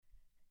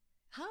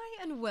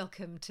Hi and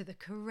welcome to the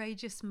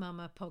Courageous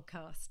Mama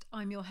podcast.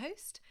 I'm your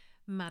host,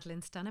 Madeline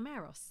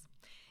Stanamaros.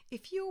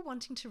 If you're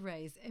wanting to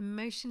raise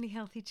emotionally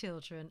healthy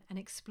children and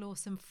explore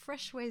some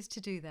fresh ways to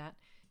do that,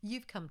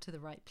 you've come to the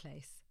right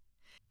place.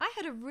 I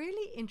had a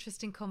really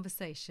interesting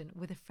conversation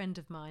with a friend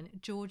of mine,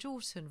 George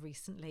Orton,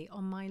 recently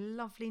on my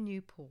lovely new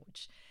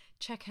porch.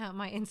 Check out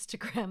my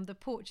Instagram. The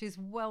porch is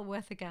well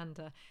worth a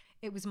gander.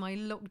 It was my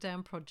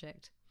lockdown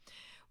project.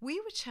 We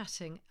were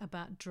chatting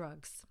about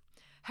drugs.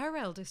 Her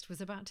eldest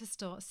was about to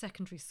start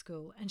secondary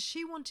school and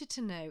she wanted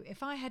to know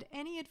if I had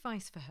any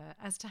advice for her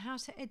as to how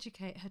to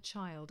educate her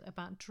child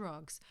about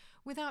drugs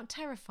without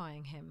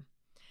terrifying him.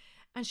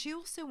 And she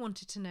also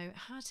wanted to know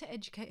how to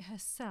educate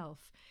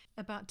herself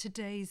about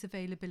today's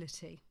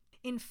availability.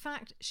 In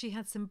fact, she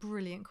had some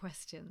brilliant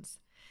questions.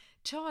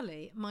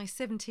 Charlie, my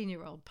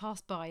 17-year-old,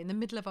 passed by in the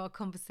middle of our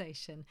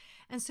conversation,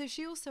 and so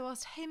she also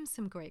asked him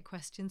some great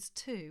questions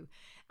too.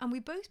 And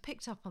we both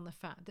picked up on the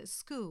fact that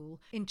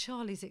school, in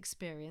Charlie's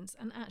experience,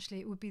 and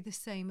actually it would be the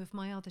same of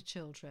my other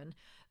children,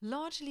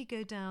 largely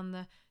go down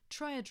the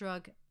try a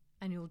drug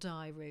and you'll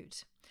die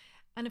route.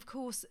 And of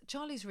course,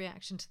 Charlie's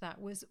reaction to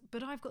that was,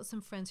 but I've got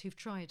some friends who've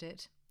tried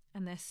it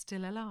and they're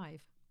still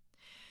alive.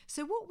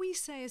 So what we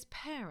say as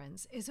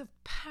parents is of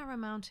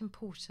paramount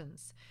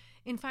importance.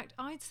 In fact,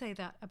 I'd say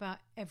that about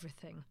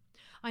everything.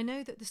 I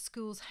know that the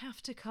schools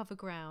have to cover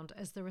ground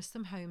as there are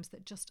some homes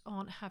that just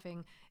aren't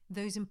having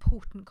those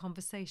important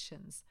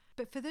conversations.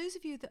 But for those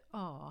of you that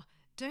are,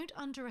 don't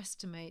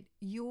underestimate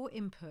your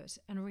input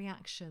and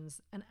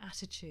reactions and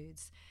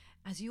attitudes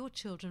as your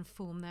children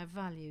form their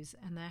values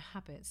and their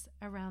habits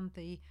around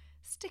the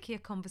stickier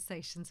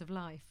conversations of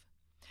life.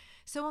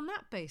 So on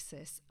that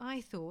basis,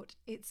 I thought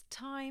it's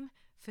time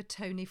for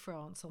Tony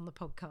France on the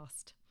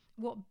podcast.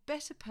 What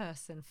better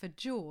person for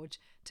George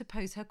to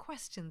pose her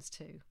questions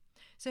to?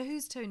 So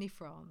who's Tony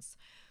France?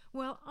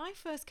 Well, I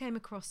first came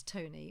across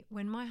Tony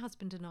when my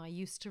husband and I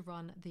used to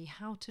run the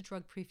How to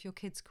Drug Proof Your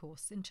Kids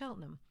course in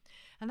Cheltenham.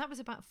 And that was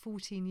about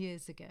 14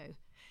 years ago.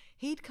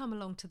 He'd come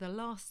along to the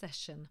last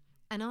session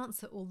and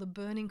answer all the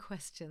burning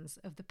questions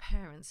of the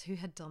parents who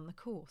had done the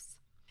course.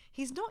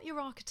 He's not your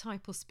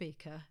archetypal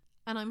speaker,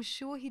 and I'm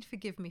sure he'd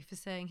forgive me for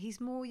saying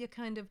he's more your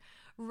kind of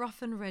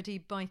rough and ready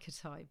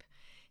biker type.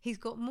 He's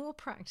got more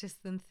practice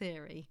than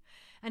theory,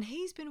 and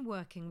he's been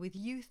working with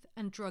youth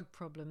and drug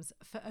problems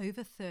for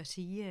over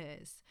 30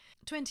 years,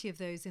 20 of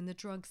those in the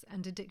drugs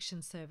and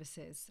addiction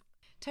services.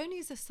 Tony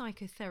is a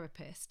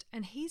psychotherapist,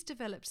 and he's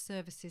developed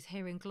services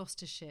here in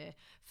Gloucestershire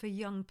for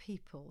young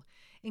people,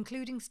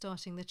 including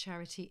starting the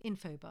charity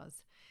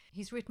Infobuzz.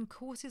 He's written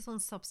courses on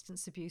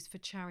substance abuse for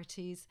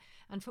charities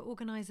and for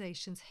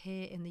organisations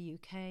here in the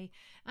UK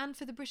and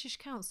for the British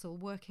Council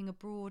working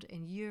abroad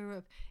in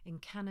Europe, in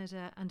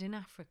Canada and in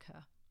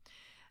Africa.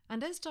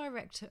 And as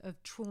director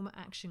of Trauma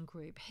Action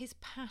Group, his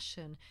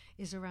passion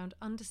is around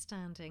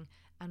understanding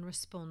and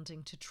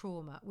responding to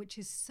trauma, which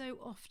is so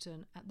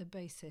often at the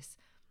basis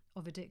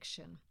of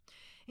addiction.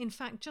 In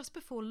fact, just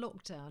before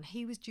lockdown,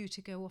 he was due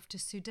to go off to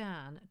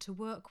Sudan to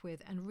work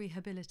with and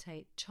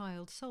rehabilitate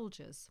child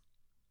soldiers.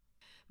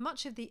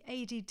 Much of the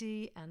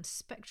ADD and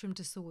spectrum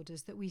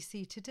disorders that we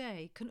see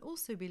today can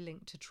also be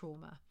linked to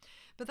trauma.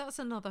 But that's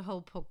another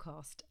whole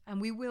podcast, and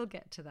we will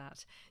get to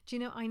that. Do you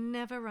know, I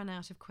never run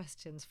out of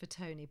questions for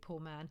Tony, poor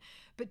man.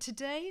 But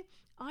today,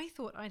 I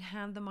thought I'd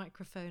hand the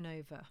microphone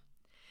over.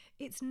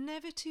 It's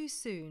never too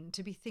soon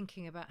to be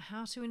thinking about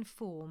how to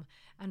inform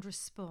and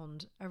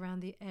respond around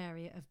the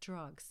area of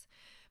drugs.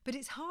 But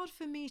it's hard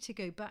for me to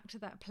go back to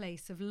that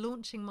place of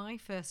launching my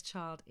first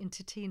child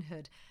into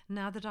teenhood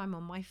now that I'm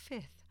on my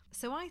fifth.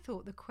 So I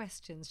thought the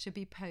questions should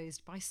be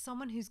posed by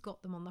someone who's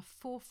got them on the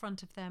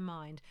forefront of their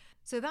mind.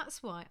 So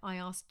that's why I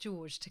asked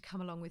George to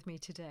come along with me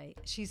today.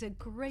 She's a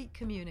great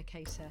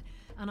communicator,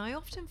 and I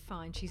often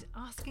find she's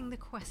asking the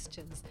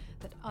questions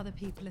that other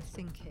people are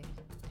thinking.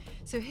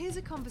 So here's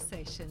a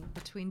conversation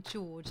between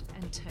George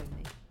and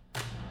Tony.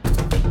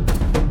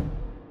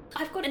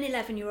 I've got an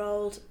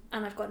 11-year-old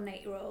and I've got an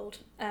 8-year-old,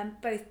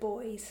 both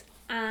boys,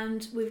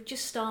 and we've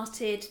just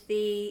started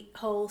the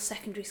whole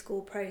secondary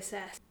school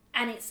process.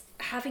 And it's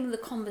having the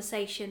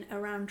conversation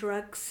around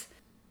drugs.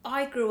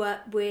 I grew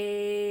up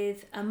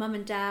with a mum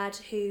and dad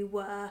who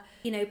were,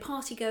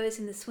 party goers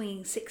in the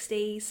swinging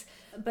 60s,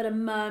 but a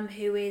mum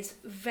who is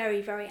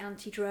very, very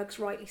anti-drugs,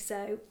 rightly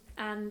so,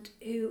 and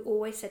who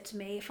always said to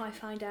me, if I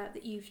find out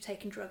that you've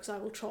taken drugs, I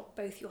will chop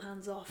both your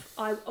hands off.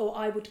 Or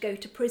I would go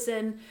to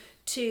prison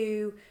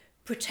to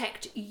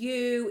protect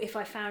you if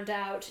I found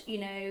out,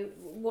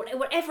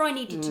 whatever I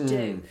needed to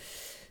do.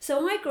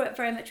 So I grew up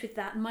very much with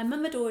that, and my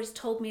mum had always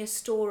told me a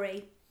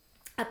story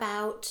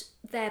about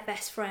their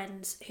best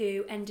friends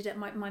who ended up,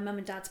 my mum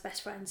and dad's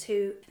best friends,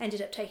 who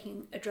ended up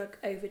taking a drug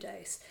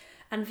overdose.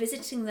 And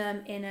visiting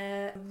them in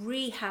a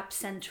rehab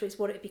centre is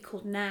what it would be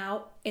called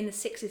now. In the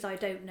 60s, I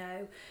don't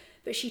know.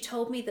 But she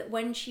told me that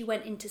when she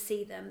went in to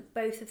see them,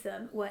 both of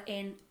them were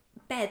in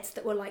beds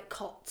that were like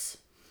cots.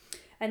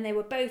 And they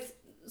were both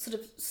sort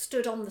of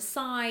stood on the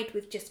side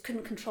with just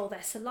couldn't control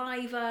their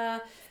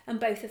saliva,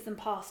 and both of them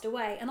passed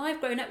away. And I've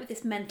grown up with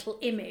this mental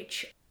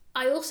image.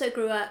 I also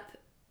grew up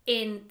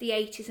in the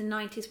 80s and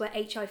 90s where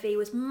HIV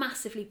was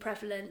massively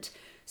prevalent.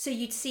 So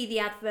you'd see the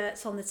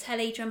adverts on the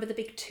telly. Do you remember the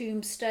big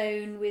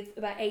tombstone with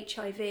about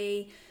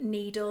HIV,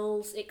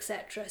 needles,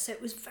 etc.? So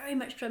it was very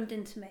much drummed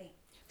into me.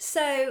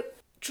 So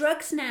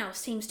drugs now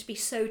seems to be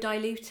so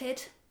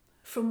diluted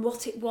from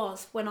what it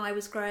was when I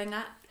was growing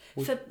up.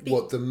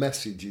 What the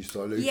message is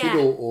diluted, yeah,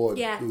 or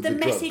the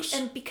message, drugs?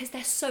 and because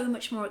they're so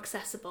much more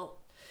accessible,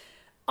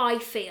 I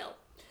feel.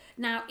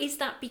 Now, is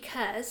that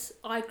because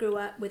I grew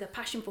up with a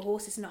passion for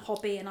horses and a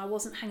hobby, and I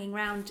wasn't hanging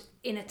around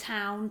in a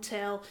town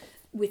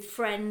with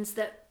friends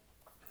that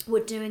were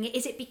doing it?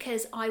 Is it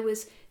because I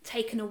was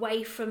taken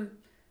away from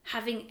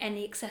having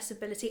any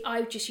accessibility?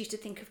 I just used to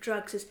think of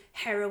drugs as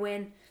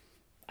heroin.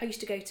 I used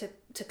to go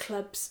to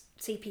clubs,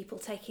 see people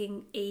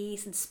taking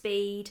E's and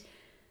speed.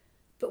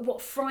 But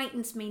what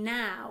frightens me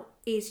now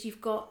is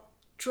you've got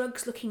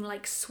drugs looking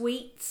like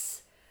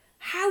sweets.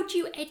 How do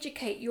you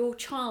educate your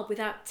child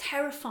without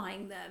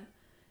terrifying them,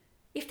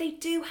 if they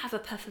do have a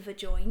puff of a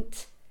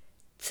joint,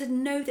 to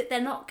know that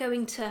they're not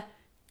going to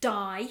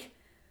die,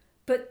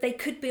 but they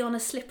could be on a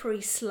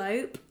slippery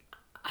slope?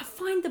 I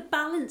find the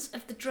balance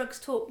of the drugs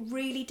talk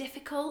really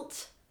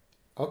difficult.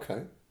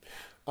 Okay.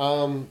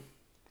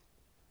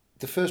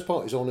 The first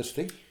part is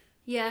honesty.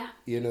 Yeah.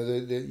 You know,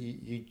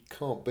 you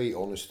can't beat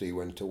honesty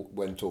when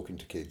talking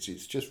to kids.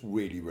 It's just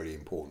really, really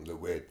important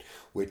that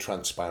we're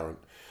transparent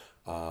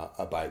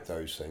about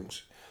those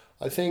things.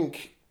 I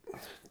think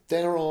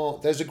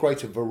there's a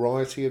greater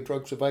variety of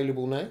drugs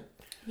available now.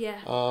 Yeah.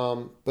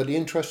 But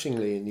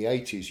interestingly, in the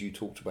 80s, you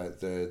talked about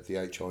the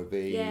HIV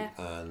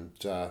and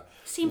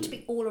seemed to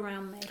be all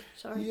around me.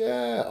 Sorry.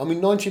 Yeah, I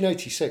mean,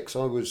 1986,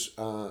 I was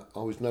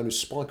known as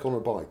Spike on a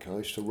bike. I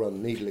used to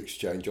run needle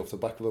exchange off the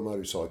back of a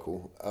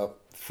motorcycle up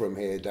from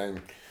here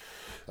down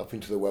up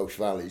into the Welsh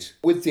valleys.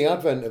 With the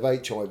advent of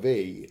HIV,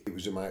 it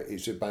was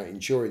about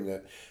ensuring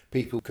that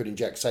people could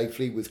inject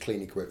safely with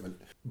clean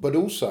equipment. But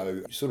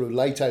also, sort of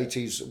late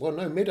 80s,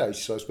 mid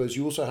 80s, I suppose,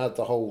 you also had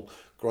the whole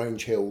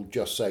Grange Hill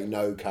Just Say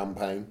No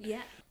campaign,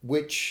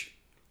 which,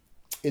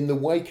 in the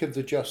wake of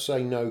the Just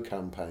Say No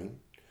campaign,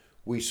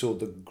 we saw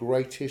the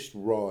greatest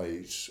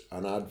rise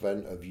and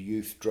advent of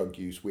youth drug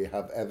use we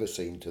have ever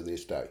seen to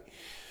this day.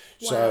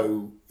 Wow.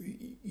 So,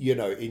 you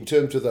know, in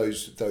terms of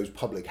those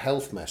public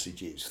health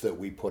messages that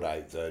we put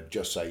out, the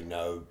Just Say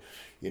No,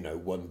 you know,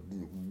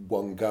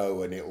 one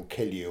go and it'll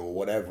kill you or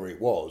whatever it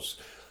was,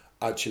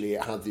 actually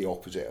it had the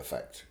opposite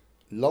effect.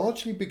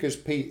 Largely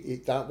because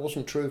that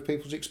wasn't true of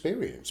people's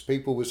experience.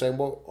 People were saying,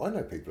 well, I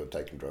know people have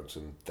taken drugs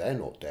and they're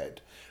not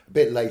dead. A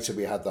bit later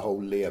we had the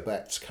whole Leah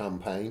Betts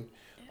campaign,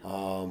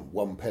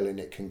 one pill and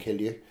it can kill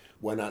you,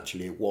 when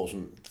actually it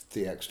wasn't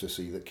the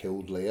ecstasy that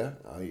killed Leah.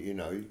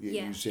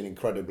 It was an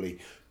incredibly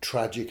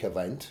tragic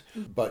event,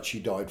 but she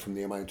died from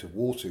the amount of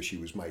water she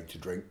was made to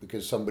drink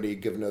because somebody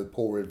had given her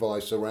poor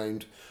advice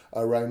around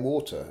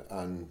water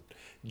and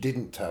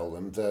didn't tell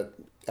them that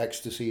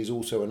ecstasy is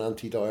also an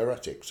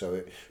antidiuretic, so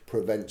it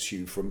prevents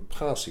you from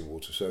passing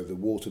water. So the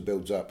water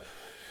builds up,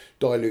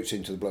 dilutes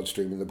into the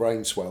bloodstream and the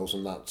brain swells,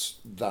 and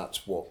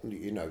that's what,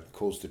 you know,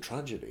 caused the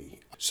tragedy.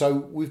 So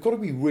we've got to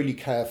be really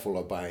careful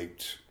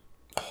about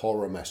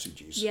horror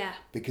messages,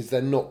 because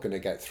they're not going to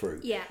get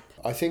through.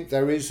 I think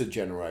there is a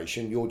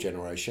generation, your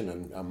generation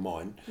and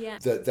mine,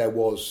 that there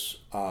was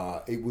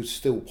it was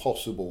still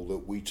possible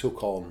that we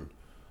took on,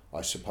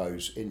 I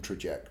suppose,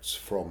 introjects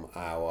from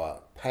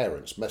our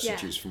parents,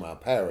 messages from our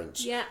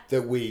parents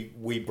that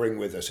we bring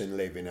with us and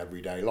live in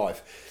everyday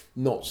life.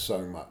 Not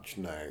so much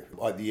now.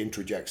 The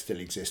introjects still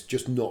exist,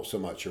 just not so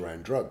much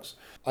around drugs.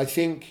 I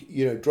think,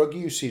 you know, drug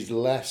use is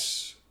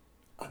less,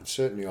 and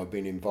certainly I've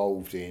been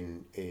involved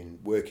in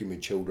working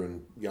with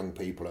children, young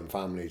people and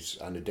families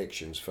and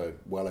addictions for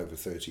well over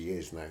 30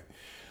 years now.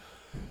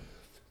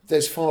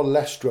 There's far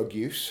less drug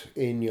use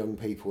in young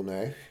people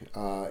now,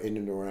 in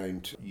and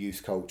around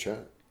youth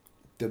culture.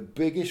 The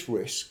biggest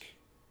risk,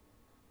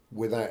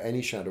 without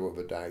any shadow of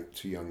a doubt,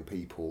 to young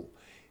people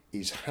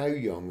is how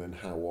young and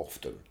how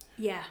often.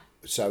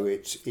 So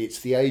it's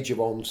the age of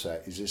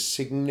onset is a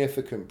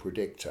significant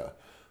predictor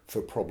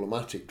for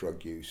problematic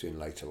drug use in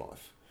later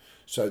life.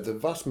 So the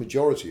vast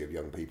majority of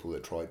young people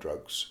that try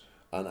drugs,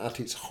 and at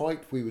its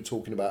height we were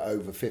talking about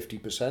over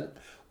 50%,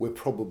 we're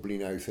probably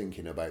now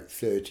thinking about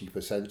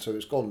 30%, so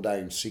it's gone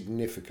down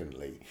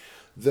significantly,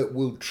 that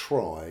will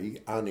try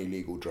an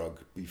illegal drug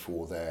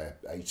before they're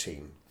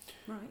 18.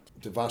 Right.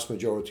 The vast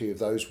majority of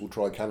those will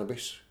try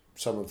cannabis.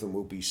 Some of them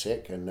will be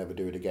sick and never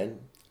do it again.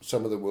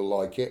 Some of them will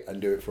like it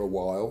and do it for a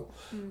while,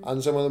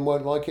 and some of them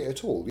won't like it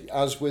at all,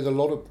 as with a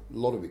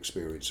lot of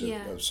experience of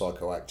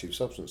psychoactive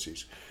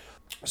substances.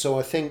 So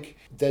I think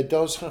there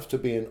does have to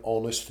be an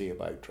honesty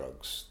about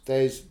drugs.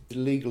 There's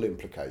legal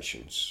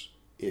implications.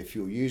 If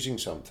you're using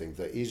something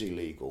that is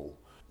illegal,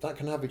 that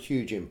can have a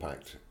huge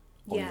impact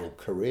on your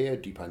career,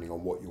 depending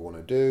on what you want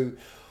to do,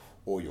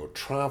 or your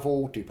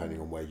travel, depending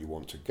on where you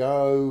want to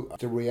go.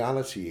 The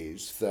reality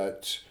is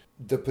that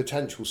the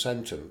potential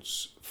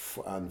sentence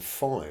and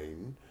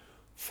fine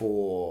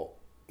for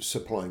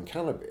supplying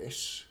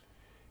cannabis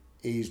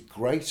is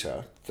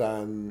greater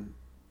than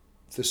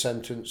the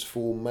sentence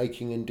for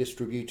making and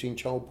distributing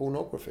child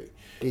pornography.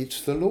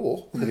 It's the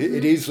law.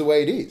 It is the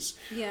way it is.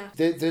 Yeah.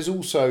 There's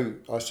also,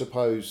 I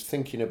suppose,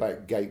 thinking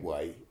about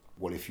gateway.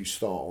 Well, if you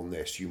start on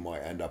this, you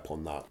might end up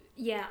on that.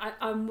 Yeah,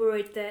 I'm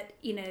worried that,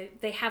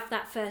 they have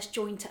that first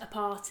joint at a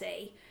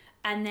party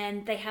and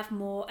then they have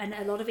more, and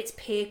a lot of it's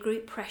peer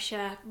group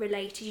pressure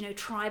related,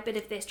 try a bit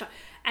of this,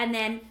 and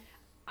then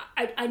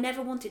I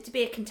never want it to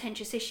be a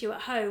contentious issue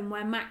at home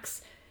where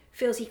Max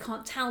feels he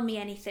can't tell me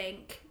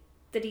anything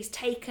that he's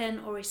taken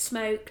or is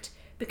smoked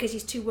because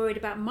he's too worried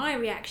about my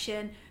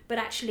reaction, but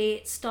actually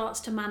it starts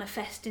to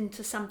manifest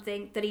into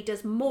something that he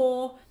does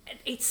more.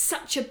 It's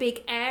such a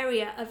big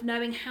area of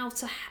knowing how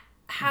to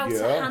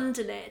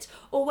handle it,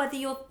 or whether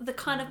you're the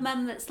kind of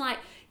mum that's like,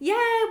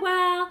 yeah,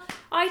 well,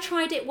 I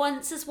tried it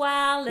once as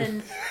well,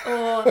 and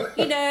or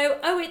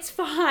oh, it's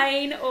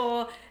fine,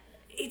 or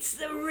it's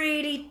a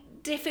really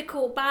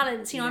difficult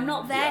balance. I'm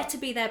not there to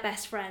be their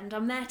best friend.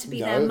 I'm there to be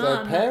their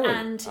mum,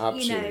 parent. And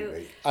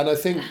absolutely. And I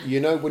think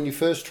when you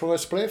first try a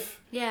spliff,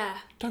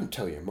 don't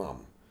tell your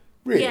mum.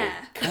 Really,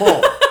 come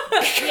on.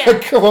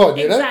 Come on,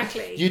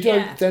 exactly. You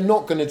don't. They're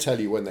not going to tell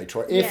you when they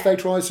try. If they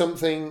try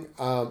something,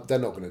 they're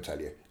not going to tell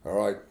you. All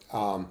right.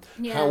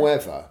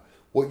 However,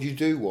 what you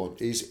do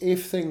want is,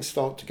 if things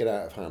start to get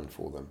out of hand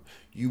for them,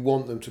 you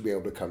want them to be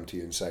able to come to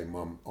you and say,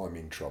 "Mum, I'm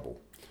in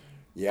trouble."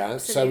 Yeah.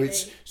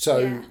 Absolutely.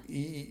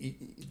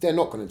 They're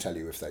not going to tell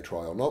you if they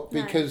try or not,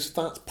 because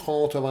that's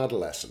part of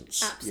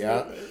adolescence.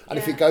 Absolutely. Yeah. And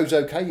if it goes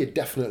okay, you're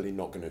definitely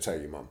not going to tell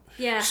your mum.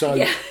 Yeah.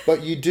 So,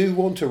 but you do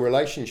want a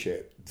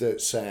relationship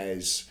that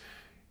says,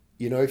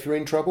 if you're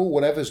in trouble,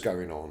 whatever's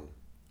going on,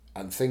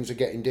 and things are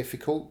getting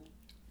difficult,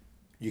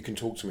 you can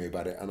talk to me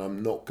about it, and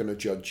I'm not going to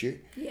judge you.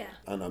 Yeah.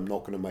 And I'm not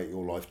going to make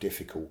your life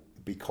difficult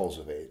because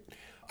of it.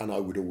 And I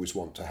would always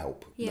want to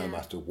help, no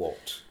matter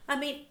what. I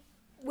mean,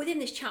 within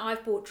this chat,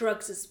 I've brought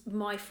drugs as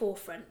my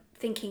forefront,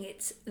 thinking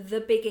it's the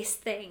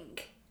biggest thing.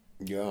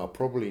 Yeah,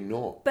 probably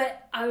not.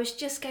 But I was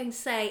just going to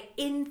say,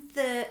 in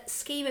the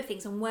scheme of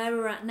things and where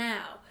we're at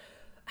now,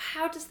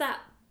 how does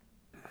that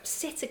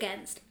sit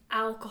against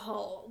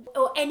alcohol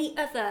or any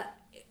other?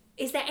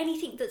 Is there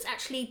anything that's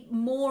actually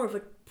more of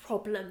a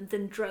problem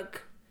than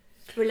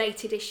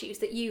drug-related issues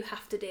that you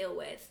have to deal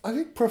with? I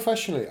think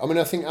professionally,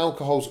 I think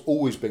alcohol's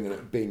always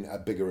been a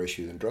bigger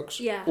issue than drugs.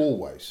 Yeah.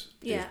 Always.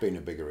 It's been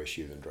a bigger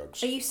issue than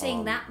drugs. Are you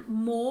seeing that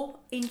more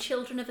in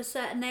children of a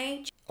certain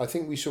age? I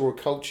think we saw a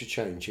culture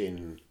change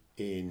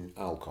in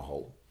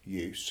alcohol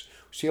use.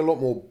 We see a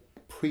lot more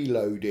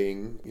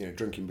preloading,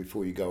 drinking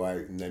before you go out,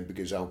 and then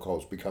because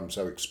alcohol's become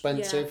so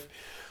expensive.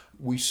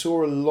 We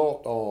saw a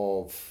lot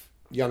of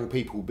young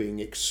people being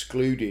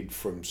excluded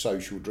from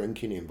social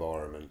drinking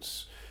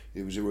environments.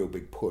 There was a real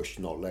big push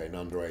not letting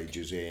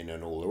underages in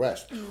and all the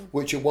rest,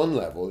 which at one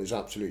level is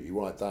absolutely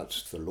right,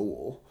 that's the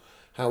law.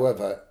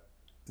 However,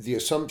 the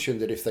assumption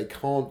that if they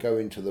can't go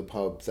into the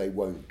pub they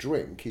won't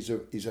drink is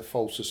a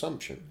false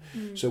assumption.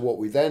 So what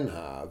we then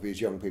have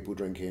is young people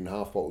drinking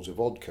half bottles of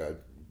vodka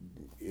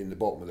in the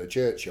bottom of the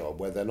churchyard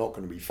where they're not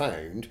going to be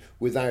found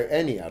without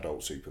any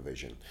adult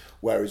supervision.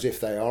 Whereas if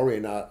they are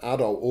in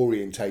adult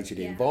orientated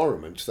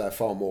environments, they're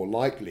far more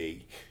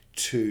likely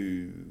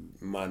to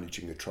manage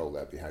and control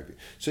their behaviour.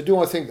 So do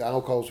I think that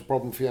alcohol's a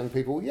problem for young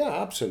people? Yeah,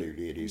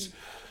 absolutely it is.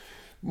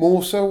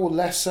 More so or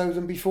less so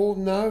than before?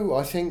 No,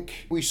 I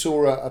think we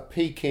saw a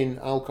peak in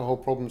alcohol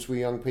problems with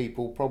young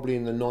people probably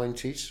in the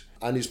 90s,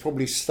 and it's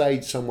probably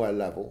stayed somewhere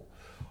level.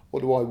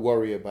 What do I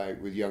worry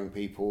about with young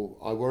people?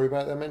 I worry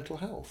about their mental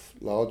health,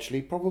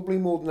 largely, probably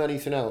more than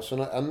anything else.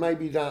 And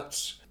maybe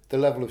that's the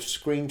level of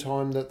screen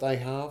time that they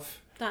have.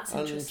 That's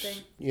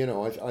interesting.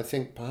 I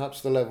think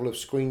perhaps the level of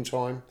screen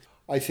time.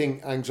 I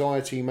think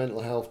anxiety,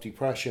 mental health,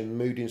 depression,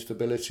 mood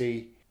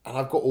instability, and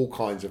I've got all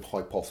kinds of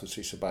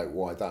hypotheses about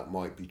why that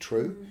might be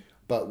true,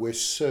 but we're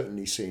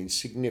certainly seeing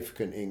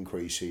significant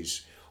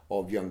increases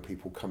of young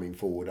people coming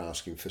forward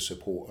asking for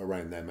support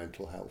around their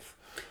mental health.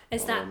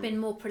 Has that been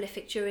more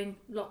prolific during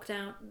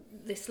lockdown,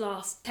 this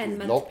last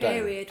 10-month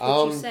period,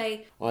 would you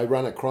say? I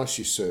ran a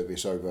crisis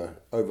service over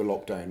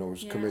lockdown. I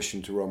was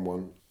commissioned to run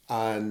one.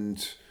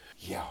 And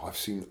I've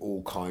seen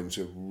all kinds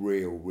of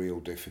real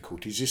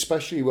difficulties,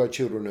 especially where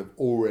children have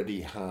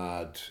already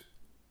had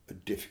a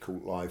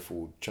difficult life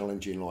or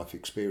challenging life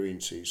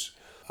experiences.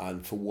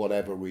 And for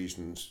whatever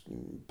reasons,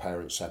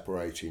 parents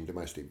separating,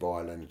 domestic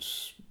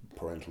violence,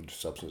 parental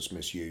substance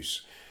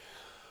misuse,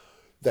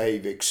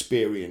 they've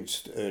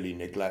experienced early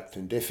neglect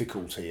and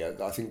difficulty.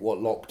 I think what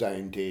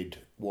lockdown did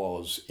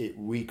was it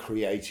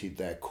recreated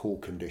their core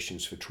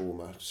conditions for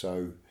trauma.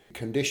 So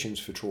conditions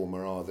for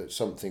trauma are that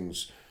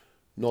something's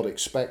not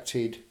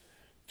expected,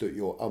 that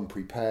you're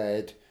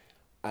unprepared,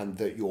 and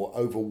that you're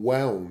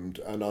overwhelmed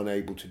and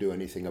unable to do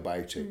anything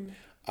about it.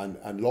 And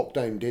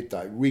lockdown did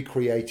that,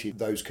 recreated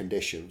those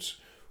conditions,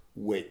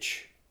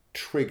 which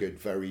triggered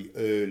very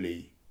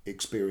early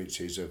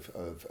experiences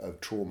of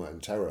trauma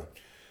and terror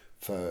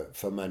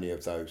for many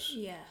of those.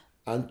 Yeah.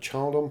 And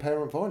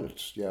child-on-parent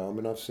violence.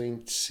 I've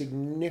seen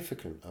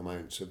significant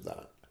amounts of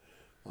that,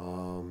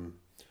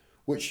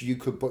 which you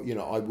could put,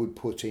 I would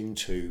put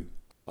into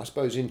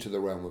the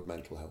realm of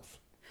mental health.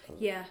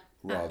 Yeah,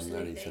 rather absolutely.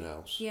 than anything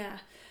else. Yeah.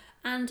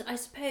 And I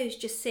suppose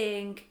just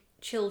seeing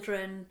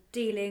children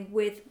dealing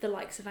with the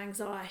likes of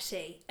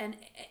anxiety and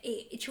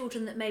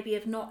children that maybe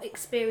have not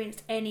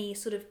experienced any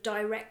sort of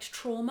direct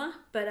trauma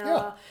but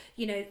are,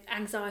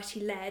 anxiety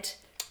led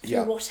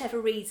through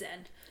whatever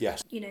reason.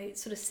 Yes.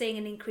 Sort of seeing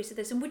an increase of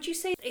this. And would you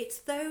say it's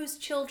those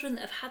children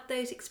that have had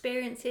those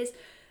experiences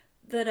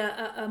that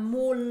are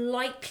more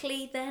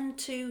likely then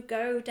to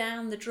go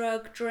down the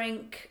drug,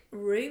 drink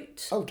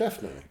route? Oh,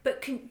 definitely.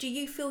 But do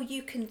you feel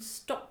you can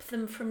stop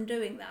them from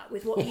doing that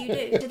with what you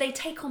do? Do they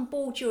take on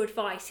board your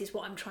advice is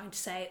what I'm trying to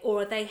say?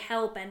 Or are they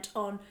hell-bent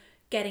on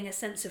getting a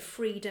sense of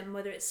freedom,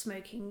 whether it's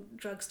smoking,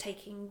 drugs,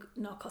 taking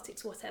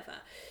narcotics, whatever?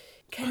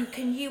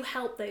 Can you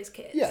help those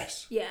kids?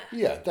 Yes. Yeah.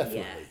 Yeah,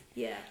 definitely.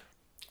 Yeah.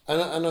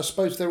 And I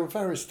suppose there are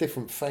various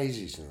different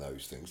phases in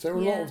those things. There are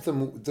a lot of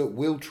them that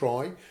will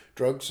try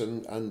drugs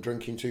and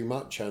drinking too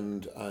much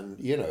and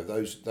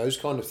those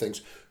kind of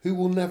things, who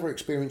will never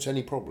experience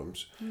any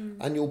problems.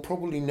 And you'll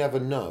probably never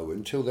know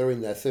until they're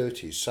in their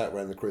 30s, sat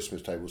around the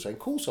Christmas table saying, of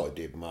course I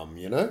did, Mum,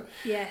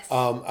 Yes.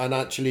 And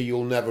actually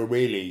you'll never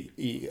really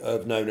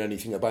have known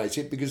anything about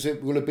it because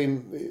it will have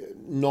been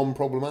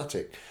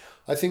non-problematic.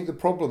 I think the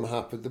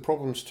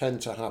problems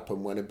tend to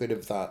happen when a bit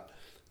of that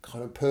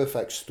kind of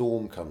perfect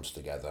storm comes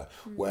together,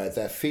 where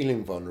they're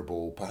feeling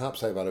vulnerable,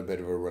 perhaps they've had a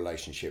bit of a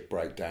relationship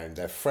breakdown,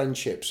 their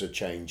friendships are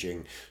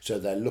changing, so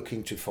they're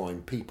looking to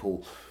find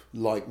people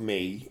like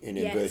me, in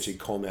inverted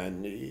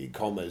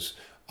commas.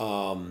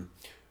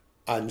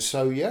 And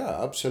so,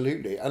 yeah,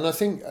 absolutely. And I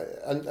think,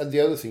 and the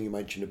other thing you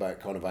mentioned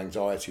about kind of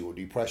anxiety or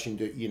depression,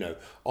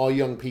 are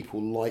young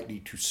people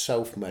likely to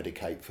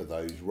self-medicate for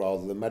those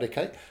rather than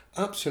medicate?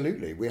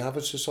 Absolutely. We have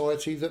a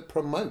society that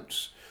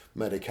promotes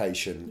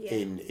medication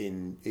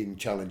in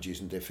challenges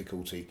and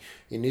difficulty.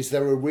 And is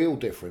there a real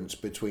difference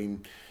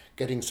between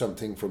getting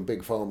something from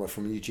Big Pharma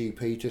from your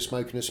GP to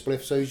smoking a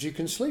spliff so as you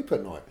can sleep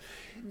at night?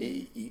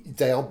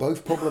 They are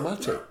both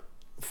problematic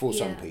for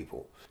some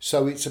people.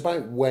 So it's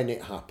about when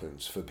it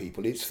happens for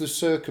people. It's the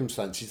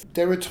circumstances.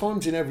 There are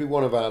times in every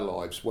one of our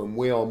lives when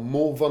we are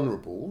more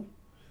vulnerable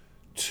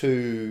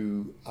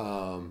to,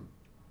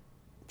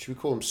 should we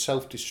call them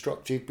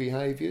self-destructive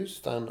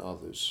behaviours than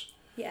others.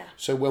 Yeah.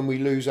 So when we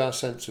lose our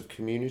sense of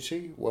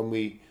community, when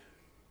we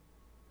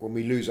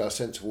lose our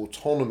sense of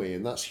autonomy,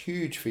 and that's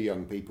huge for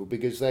young people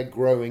because they're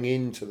growing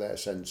into their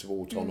sense of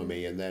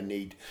autonomy and their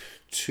need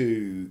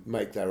to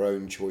make their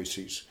own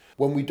choices.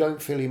 When we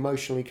don't feel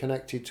emotionally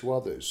connected to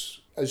others.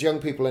 As young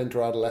people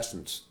enter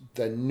adolescence,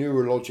 they're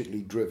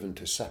neurologically driven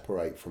to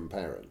separate from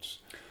parents.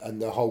 And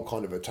the whole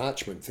kind of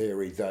attachment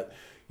theory that,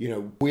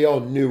 we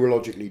are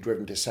neurologically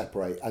driven to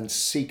separate and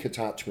seek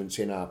attachments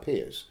in our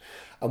peers.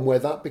 And where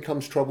that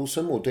becomes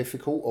troublesome or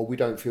difficult, or we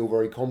don't feel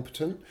very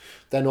competent,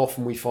 then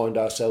often we find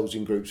ourselves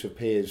in groups of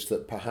peers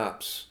that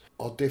perhaps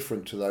are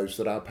different to those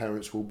that our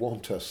parents will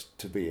want us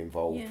to be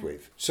involved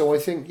with. So I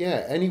think,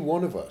 any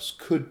one of us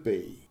could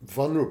be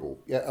vulnerable.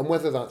 Yeah, and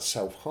whether that's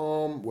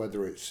self-harm,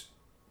 whether it's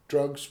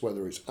drugs,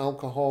 whether it's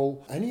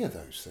alcohol, any of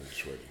those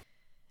things really.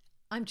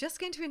 I'm just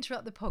going to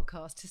interrupt the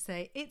podcast to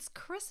say it's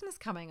Christmas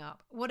coming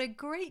up. What a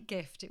great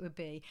gift it would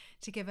be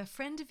to give a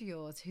friend of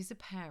yours who's a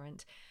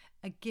parent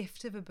a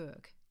gift of a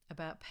book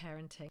about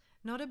parenting.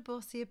 Not a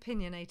bossy,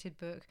 opinionated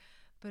book,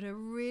 but a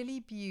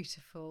really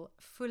beautiful,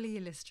 fully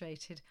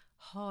illustrated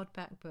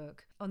hardback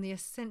book on the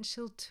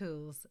essential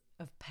tools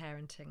of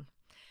parenting.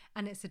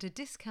 And it's at a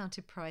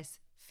discounted price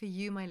for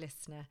you, my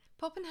listener.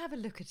 Pop and have a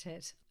look at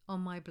it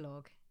on my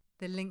blog.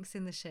 The link's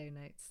in the show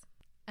notes.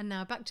 And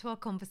now back to our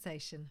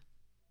conversation.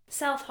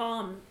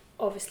 Self-harm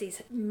obviously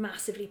is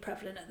massively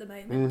prevalent at the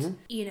moment.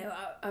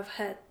 I've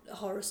heard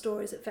horror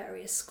stories at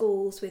various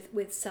schools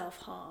with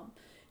self-harm.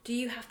 Do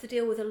you have to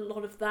deal with a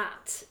lot of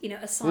that,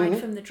 aside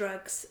from the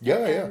drugs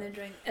and the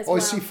drink as well? I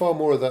see far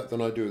more of that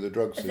than I do with the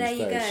drugs these days.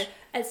 There you go.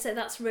 And so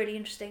that's really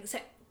interesting. So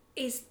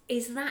is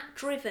that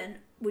driven,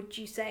 would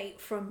you say,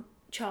 from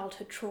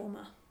childhood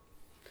trauma?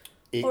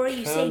 Or are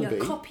you seeing a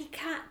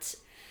copycat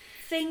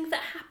thing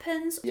that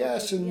happens?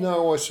 Yes and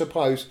no, I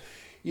suppose.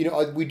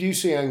 We do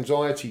see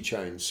anxiety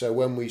change. So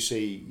when we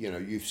see,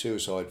 youth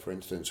suicide, for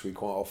instance, we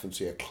quite often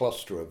see a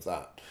cluster of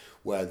that,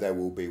 where there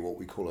will be what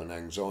we call an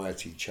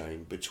anxiety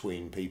chain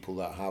between people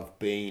that have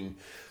been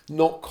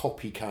not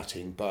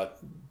copycatting, but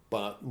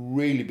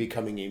really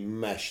becoming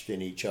enmeshed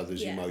in each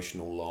other's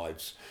emotional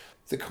lives.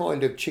 The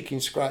kind of chicken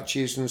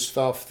scratches and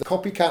stuff, the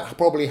copycat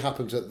probably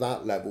happens at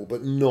that level,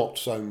 but not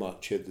so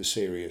much at the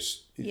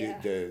serious.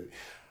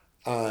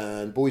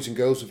 And boys and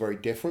girls are very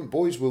different.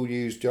 Boys will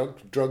use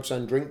drugs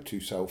and drink to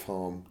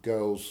self-harm.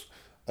 Girls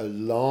are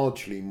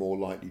largely more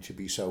likely to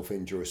be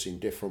self-injurious in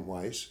different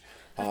ways.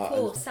 Of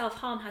course,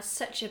 self-harm has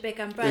such a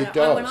big umbrella. It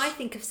does. When I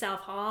think of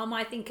self-harm,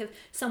 I think of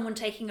someone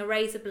taking a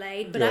razor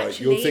blade, but right,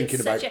 actually you're thinking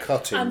about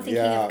cutting. I'm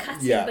thinking of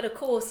cutting, but of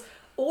course,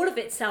 all of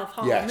it's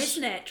self-harm, Yes.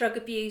 isn't it? Drug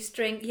abuse,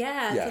 drink,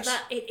 Yes. So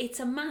that it's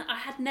I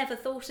had never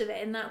thought of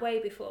it in that way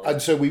before.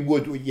 And so we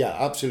would, yeah,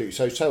 absolutely.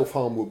 So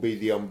self-harm would be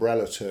the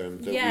umbrella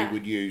term that Yeah. we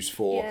would use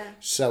for Yeah.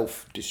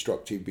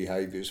 self-destructive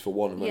behaviours, for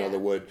want of another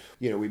Yeah. word.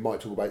 You know, we might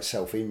talk about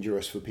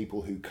self-injurious for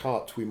people who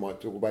cut. We might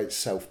talk about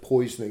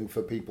self-poisoning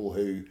for people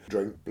who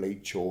drink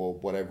bleach or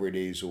whatever it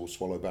is, or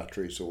swallow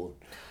batteries, or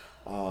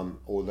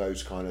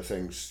those kind of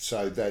things.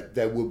 So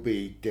there would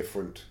be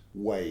different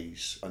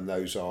ways, and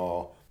those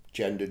are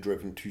gender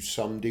driven to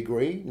some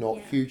degree, not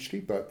Yeah. hugely,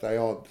 but they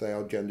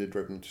are gender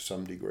driven to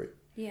some degree.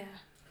 Yeah.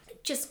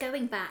 Just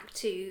going back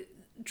to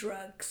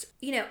drugs,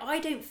 you know, I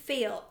don't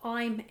feel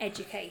I'm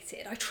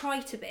educated. I try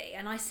to be,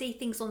 and I see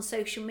things on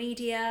social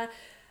media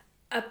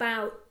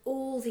about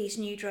all these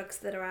new drugs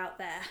that are out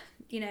there.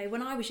 You know,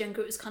 when I was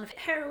younger, it was kind of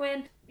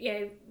heroin, you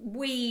know,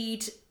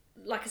 weed,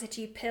 like I said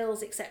to you,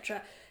 pills,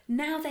 etc.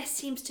 Now there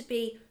seems to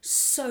be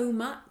so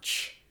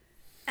much.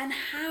 And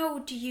how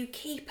do you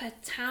keep a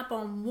tab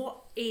on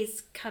what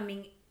is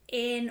coming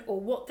in or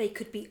what they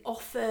could be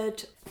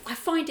offered? I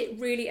find it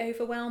really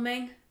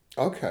overwhelming.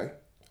 Okay.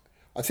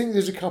 I think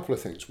there's a couple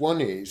of things. One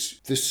is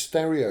the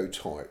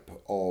stereotype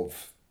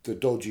of the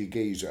dodgy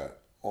geezer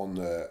on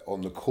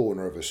the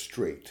corner of a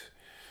street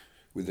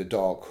with a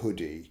dark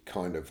hoodie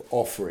kind of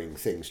offering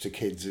things to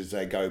kids as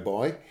they go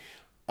by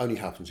only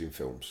happens in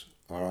films.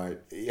 All right,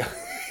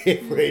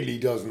 it really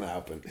doesn't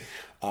happen.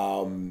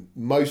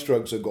 Most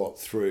drugs are got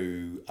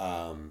through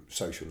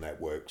social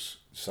networks,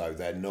 so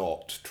they're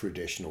not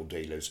traditional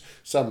dealers.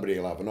 Somebody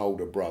will have an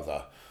older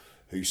brother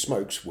who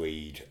smokes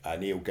weed,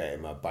 and he'll get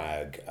him a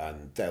bag,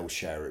 and they'll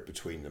share it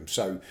between them.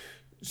 So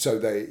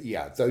they,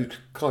 those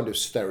kind of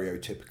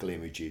stereotypical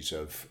images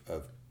of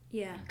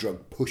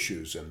drug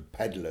pushers and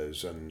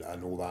peddlers and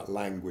all that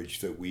language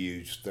that we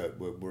use that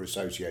were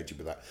associated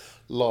with that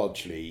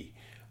largely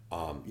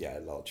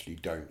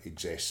don't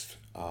exist.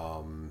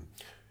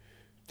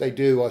 They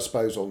do, I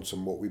suppose, on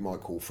some what we might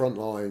call front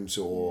lines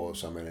or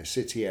some inner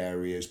city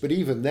areas. But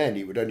even then,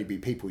 it would only be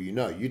people you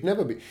know. You'd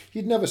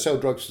never sell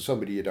drugs to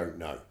somebody you don't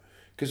know,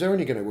 because they're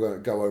only going to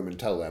go home and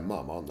tell their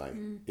mum, aren't they?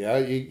 Yeah,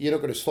 you're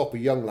not going to stop a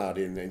young lad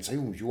in there and say,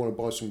 "Oh, do you want to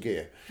buy some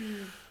gear?"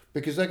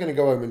 Because they're going to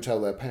go home and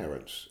tell their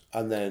parents,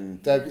 and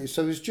then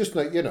so it's just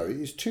like, you know,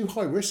 it's too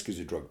high risk as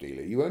a drug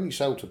dealer. You only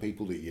sell to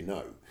people that you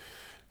know.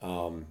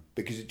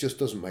 Because it just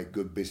doesn't make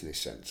good business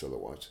sense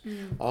otherwise.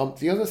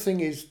 The other thing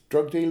is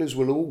drug dealers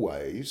will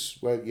always,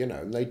 well, you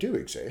know, and they do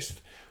exist,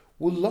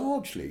 will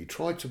largely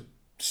try to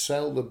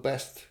sell the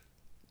best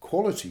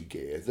quality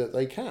gear that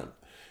they can.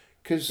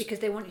 Because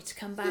they want you to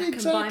come back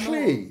exactly.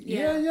 and buy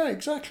more. Yeah,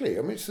 exactly.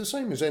 I mean, it's the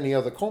same as any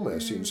other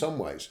commerce in some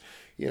ways.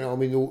 You know, I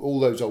mean, all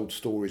those old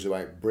stories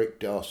about brick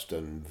dust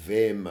and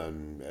Vim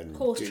and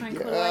horse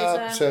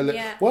tranquilizer. Absolutely.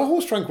 Yeah. Well,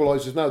 horse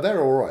tranquilizers, no,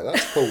 they're all right.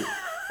 That's cool.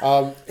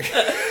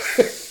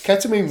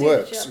 Ketamine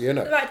works, you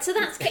know. Right, so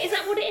is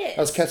that what it is?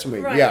 That's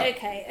ketamine, right, yeah.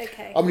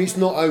 Okay. I mean, it's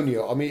not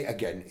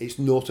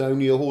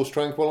only a horse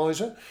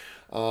tranquilizer.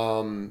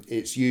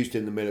 It's used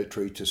in the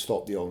military to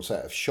stop the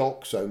onset of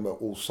shock, so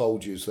all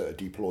soldiers that are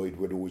deployed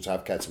would always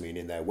have ketamine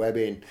in their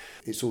webbing.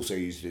 It's also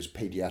used as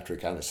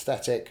paediatric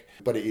anaesthetic,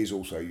 but it is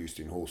also used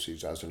in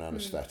horses as an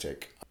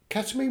anaesthetic.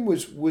 Ketamine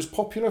was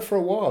popular for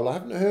a while. I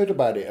haven't heard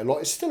about it a lot.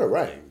 It's still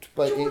around.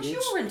 But George,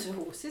 you're into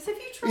horses. Have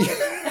you tried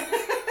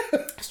it? I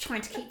was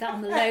trying to keep that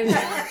on the low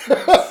now.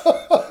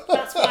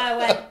 That's why I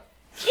went,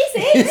 is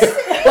it?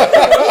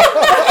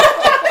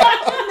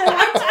 No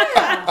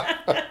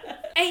idea.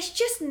 It's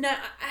just,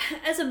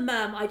 as a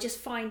mum, I just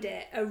find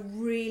it a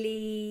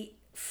really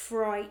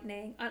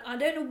frightening. I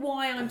don't know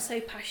why I'm so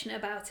passionate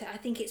about it. I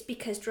think it's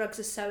because drugs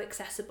are so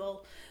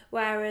accessible.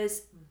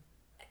 Whereas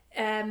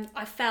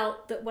I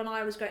felt that when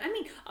I was growing, I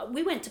mean,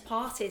 we went to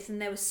parties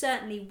and there was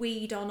certainly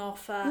weed on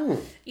offer,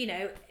 you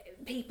know,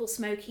 people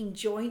smoking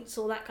joints,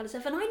 all that kind of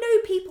stuff. And I know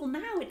people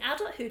now in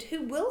adulthood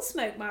who will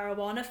smoke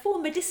marijuana for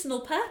medicinal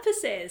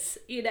purposes,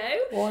 you know.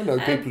 Well, I know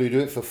people who do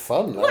it for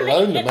fun, let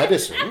alone the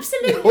medicine.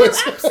 Absolutely. But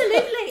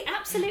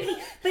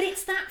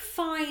it's that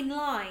fine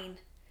line.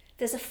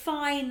 There's a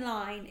fine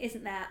line,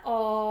 isn't there,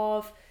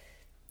 of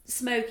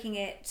smoking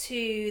it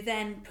to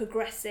then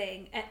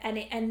progressing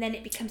and then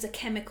it becomes a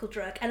chemical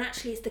drug, and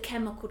actually it's the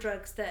chemical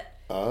drugs that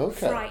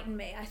frighten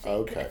me. I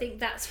think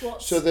that's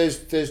what. So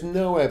there's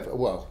no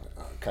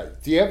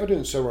the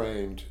evidence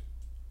around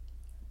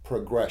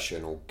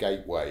progression or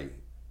gateway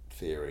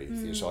theory,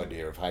 this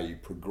idea of how you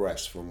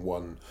progress from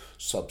one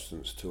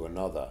substance to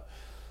another.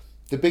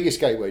 The biggest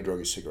gateway drug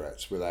is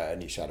cigarettes, without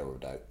any shadow of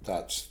doubt.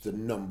 That's the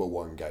number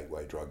one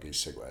gateway drug is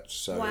cigarettes.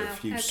 So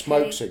if you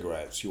smoke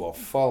cigarettes, you are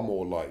far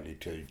more likely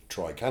to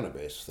try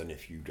cannabis than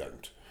if you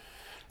don't.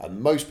 And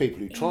most people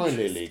who try an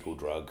illegal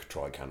drug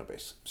try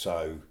cannabis.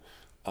 So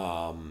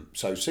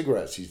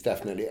cigarettes is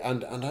definitely,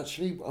 and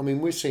actually, I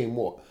mean, we're seeing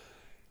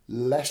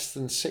less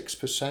than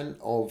 6%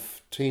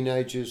 of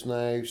teenagers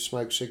now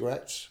smoke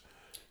cigarettes.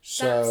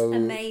 So, that's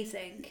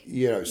amazing.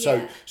 You know,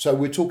 so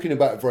we're talking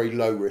about a very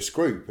low risk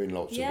group in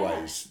lots of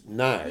ways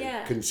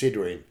now,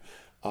 considering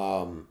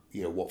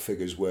what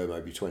figures were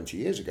maybe 20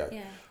 years ago.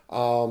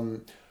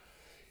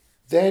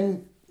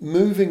 Then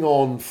moving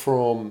on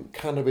from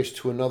cannabis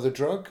to another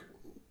drug,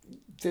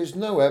 there's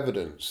no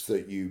evidence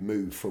that you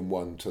move from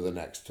one to the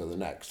next to the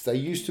next. There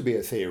used to be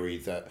a theory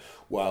that,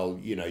 well,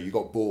 you know, you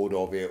got bored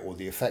of it or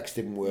the effects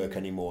didn't work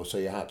anymore, so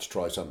you had to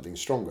try something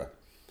stronger.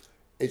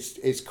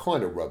 It's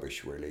kind of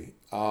rubbish, really.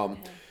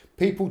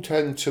 People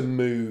tend to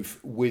move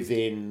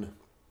within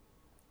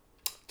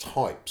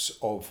types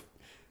of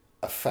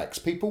effects.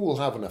 People will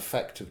have an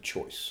effect of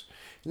choice.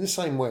 In the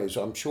same way as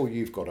I'm sure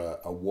you've got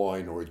a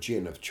wine or a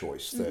gin of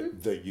choice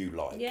that you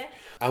like. Yeah.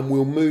 And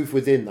we'll move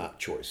within that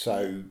choice.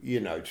 So, you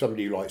know,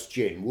 somebody who likes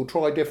gin will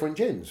try different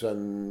gins.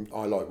 And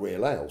I like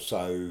real ale,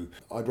 so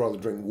I'd rather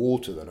drink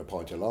water than a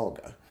pint of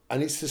lager.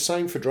 And it's the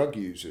same for drug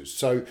users.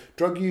 So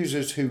drug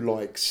users who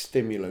like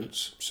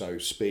stimulants, so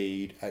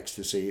speed,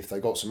 ecstasy, if they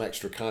got some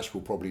extra cash,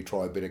 will probably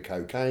try a bit of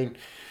cocaine.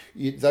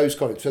 Those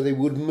kind of, so they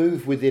would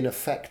move within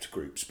effect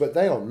groups, but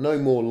they are no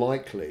more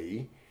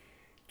likely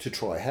to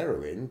try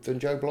heroin than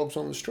Joe Bloggs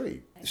on the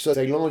street. So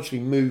they largely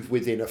move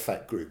within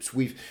effect groups.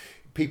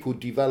 People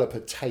develop a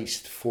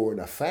taste for an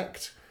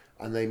effect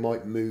and they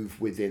might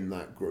move within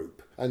that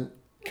group. And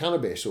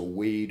cannabis or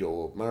weed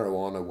or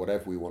marijuana,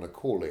 whatever we want to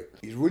call it,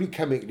 is really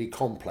chemically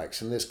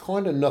complex, and there's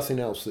kind of nothing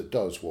else that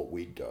does what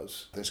weed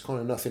does. There's kind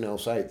of nothing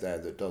else out there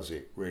that does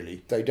it,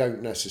 really. They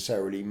don't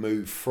necessarily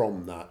move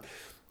from that.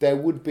 There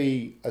would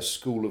be a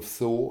school of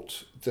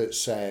thought that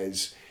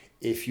says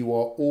if you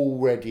are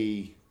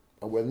already,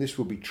 well, this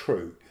will be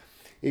true,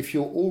 if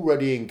you're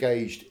already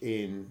engaged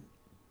in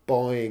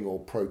buying or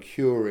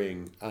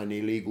procuring an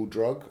illegal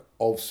drug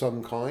of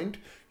some kind,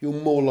 you're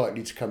more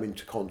likely to come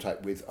into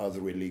contact with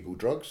other illegal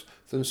drugs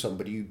than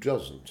somebody who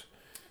doesn't.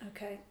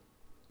 Okay.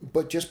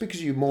 But just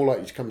because you're more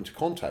likely to come into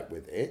contact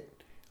with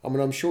it, I mean,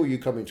 I'm sure you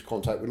come into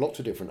contact with lots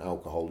of different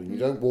alcohol and you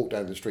don't walk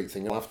down the street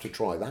thinking, I'll have to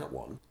try that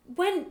one.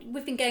 When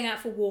we've been going out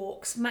for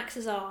walks, Max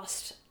has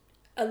asked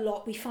a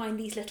lot, we find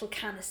these little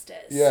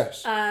canisters.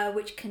 Yes.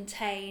 Which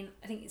contain,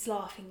 I think it's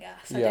laughing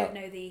gas. I Yeah. don't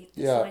know the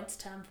science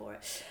term for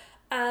it.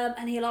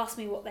 And he'll ask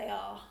me what they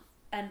are.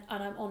 And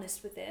I'm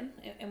honest with him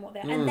in what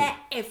they are. And they're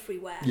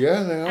everywhere.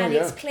 Yeah, they are, and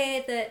yeah. it's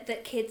clear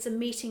that kids are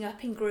meeting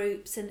up in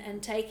groups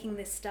and taking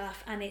this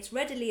stuff, and it's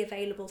readily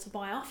available to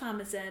buy off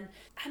Amazon.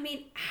 I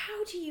mean,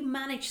 how do you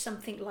manage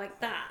something like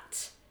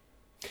that?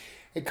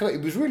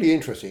 It was really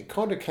interesting. It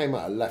kind of came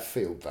out of left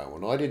field, that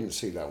one. I didn't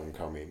see that one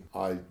coming.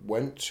 I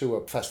went to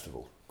a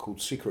festival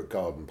called Secret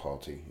Garden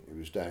Party. It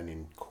was down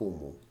in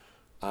Cornwall.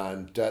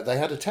 And they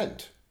had a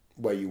tent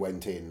where you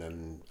went in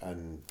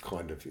and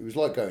kind of, it was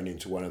like going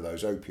into one of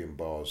those opium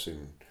bars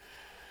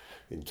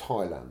in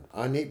Thailand.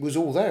 And it was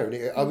all there.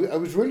 And I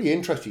was really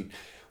interested.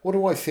 What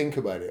do I think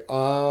about it?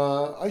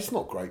 It's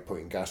not great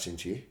putting gas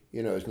into you.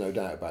 You know, there's no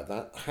doubt about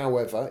that.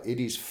 However, it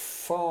is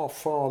far,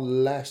 far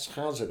less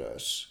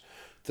hazardous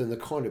than the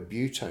kind of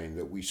butane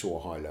that we saw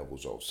high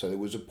levels of. So there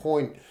was a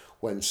point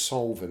when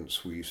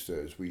solvents, we used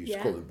to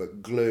call them,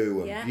 but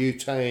glue and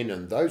butane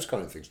and those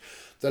kind of things,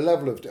 the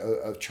level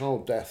of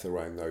child death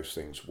around those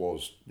things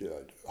was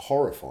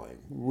horrifying,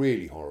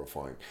 really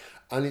horrifying.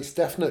 And it's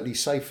definitely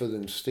safer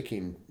than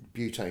sticking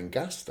butane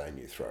gas down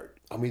your throat.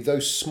 I mean,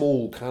 those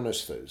small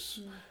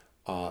canisters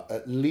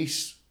at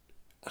least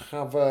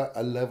have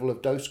a level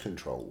of dose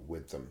control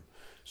with them.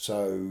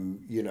 So,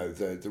 you know,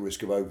 the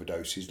risk of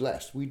overdose is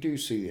less. We do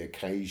see it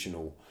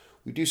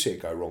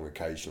go wrong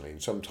occasionally,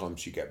 and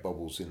sometimes you get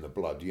bubbles in the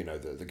blood. You know,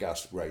 the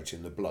gas rate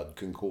in the blood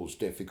can cause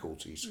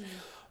difficulties.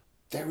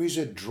 There is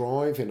a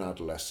drive in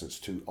adolescence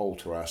to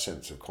alter our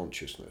sense of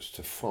consciousness,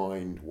 to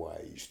find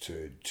ways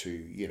to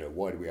you know,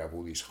 why do we have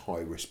all these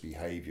high-risk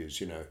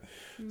behaviours, you know,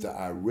 that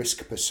our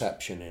risk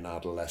perception in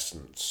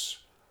adolescence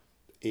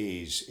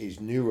is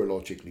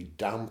neurologically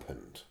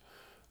dampened.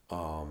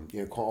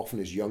 You know, quite often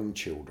as young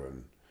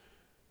children,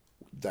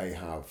 they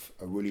have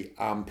a really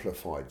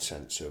amplified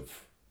sense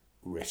of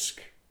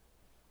risk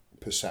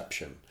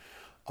perception.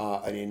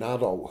 And in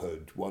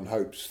adulthood, one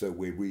hopes that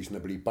we're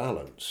reasonably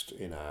balanced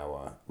in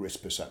our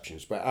risk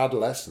perceptions. But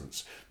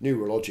adolescents,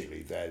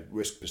 neurologically, their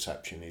risk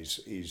perception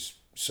is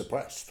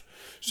suppressed.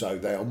 So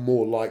they are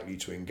more likely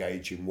to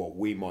engage in what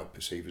we might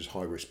perceive as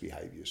high-risk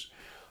behaviours.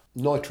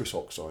 Nitrous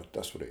oxide,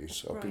 that's what it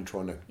is. I've been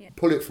trying to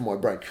pull it from my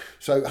brain.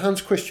 So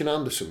Hans Christian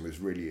Andersen was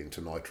really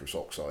into nitrous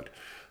oxide.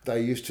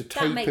 They used to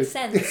tape it. That makes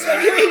sense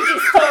when you read your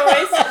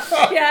stories.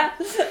 Yeah.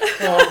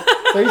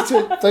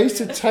 They used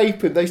to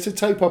tape it. They used to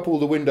tape up all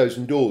the windows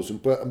and doors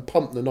and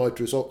pump the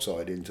nitrous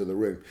oxide into the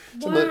room.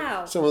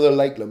 Some of the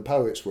Lakeland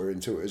poets were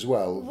into it as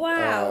well.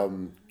 Wow.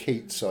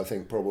 Keats, I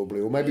think, probably,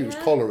 or maybe it was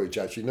Coleridge.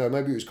 Actually, no,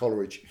 maybe it was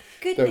Coleridge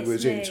that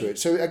was into it.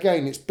 So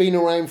again, it's been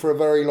around for a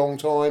very long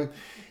time.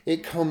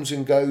 It comes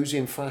and goes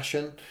in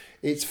fashion.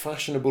 It's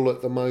fashionable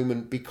at the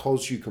moment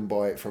because you can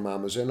buy it from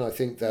Amazon. I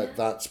think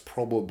that's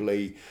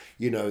probably,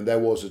 you know, there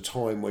was a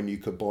time when you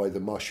could buy the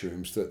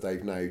mushrooms that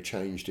they've now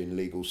changed in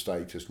legal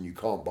status and you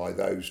can't buy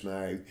those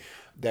now.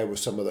 There were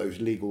some of those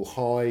legal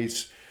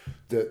highs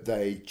that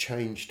they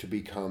changed to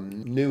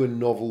become new and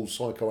novel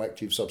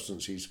psychoactive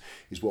substances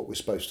is what we're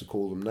supposed to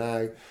call them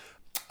now.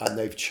 And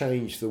they've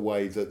changed the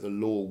way that the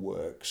law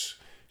works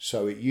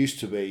So it used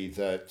to be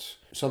that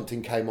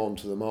something came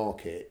onto the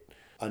market,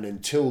 and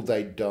until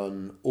they'd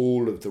done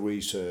all of the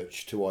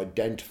research to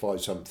identify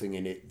something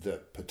in it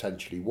that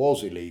potentially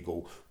was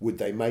illegal, would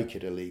they make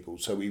it illegal?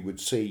 So we would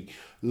see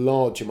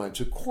large amounts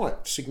of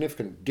quite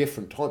significant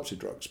different types of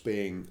drugs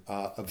being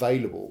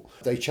available.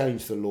 They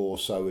changed the law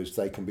so as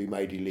they can be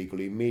made illegal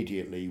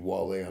immediately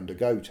while they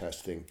undergo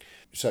testing.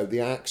 So the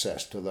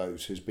access to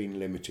those has been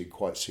limited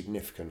quite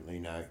significantly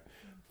now.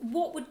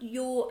 What would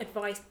your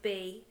advice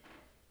be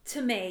to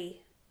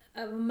me,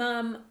 a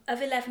mum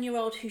of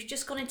 11-year-old who's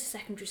just gone into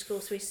secondary school,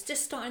 so he's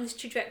just starting this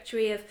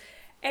trajectory of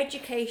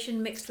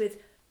education mixed with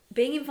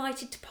being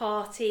invited to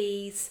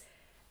parties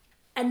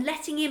and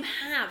letting him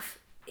have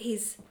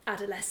his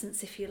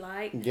adolescence, if you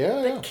like,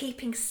 but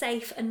keeping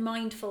safe and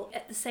mindful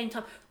at the same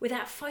time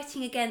without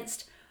fighting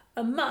against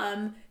a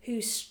mum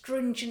who's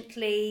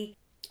stringently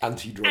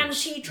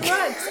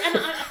anti-drugs. And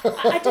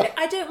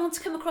I don't want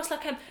to come across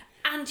like I'm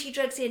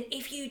anti-drugs in,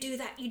 if you do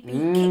that you'd be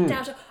kicked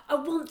out. I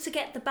want to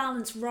get the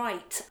balance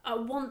right. I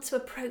want to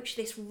approach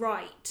this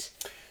right.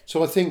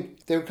 So I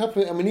think there are a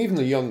couple of, even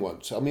the young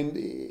ones,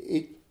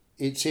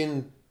 it's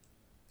in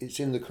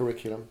the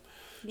curriculum.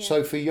 Yeah.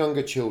 So for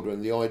younger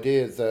children, the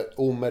idea that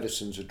all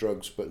medicines are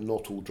drugs but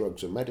not all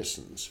drugs are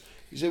medicines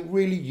is a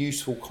really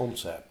useful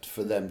concept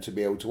for them to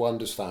be able to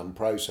understand,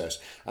 process,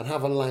 and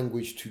have a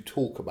language to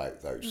talk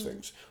about those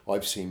things.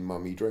 I've seen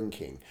mummy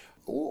drinking.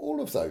 All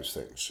of those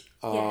things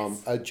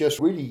are just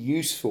really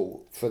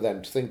useful for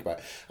them to think about.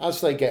 As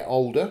they get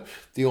older,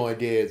 the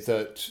idea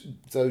that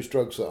those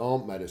drugs that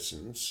aren't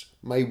medicines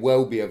may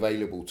well be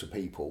available to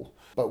people,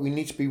 but we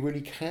need to be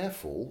really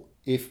careful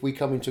if we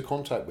come into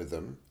contact with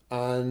them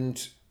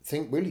and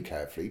think really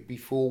carefully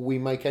before we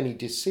make any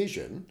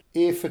decision.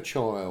 If a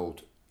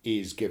child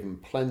is given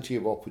plenty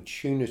of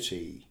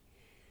opportunity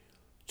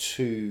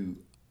to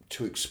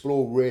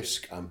explore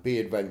risk and be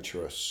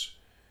adventurous,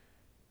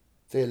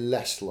 they're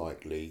less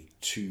likely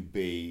to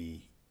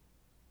be,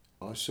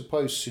 I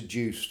suppose,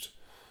 seduced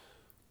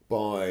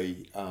by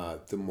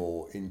the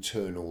more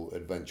internal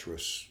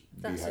adventurous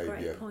behaviour. That's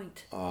a great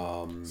point.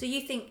 So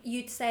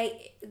you'd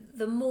say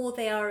the more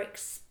they are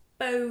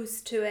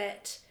exposed to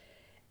it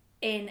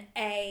in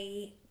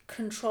a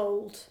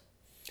controlled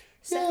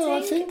setting,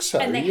 I think so.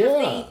 And they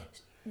have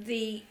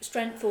the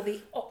strength or the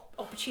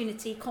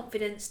opportunity,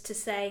 confidence to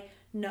say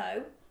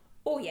no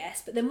or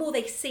yes, but the more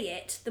they see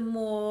it, the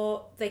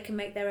more they can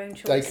make their own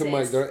choices. They can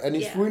make and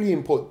it's really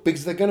important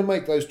because they're going to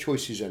make those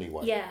choices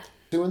anyway. Yeah.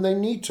 So when they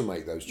need to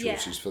make those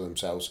choices for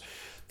themselves,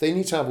 they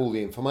need to have all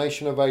the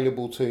information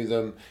available to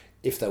them.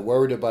 If they're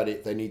worried about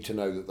it, they need to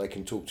know that they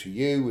can talk to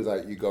you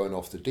without you going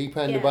off the deep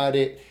end about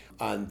it.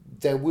 And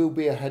there will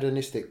be a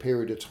hedonistic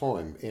period of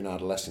time in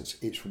adolescence.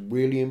 It's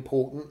really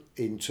important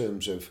in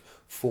terms of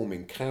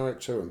forming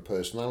character and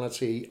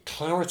personality,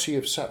 clarity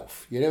of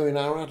self. In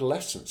our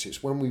adolescence,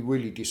 it's when we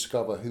really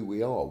discover who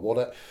we are,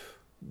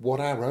 what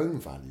our own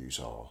values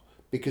are.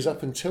 Because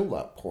up until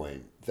that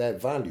point, their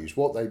values,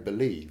 what they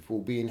believe,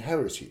 will be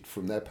inherited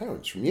from their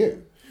parents, from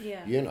you.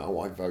 Yeah.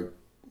 I vote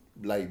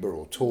Labour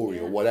or Tory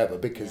or whatever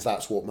because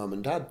that's what mum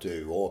and dad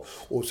do.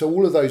 Or so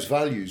all of those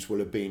values will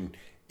have been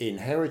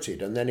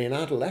inherited, and then in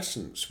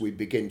adolescence we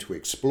begin to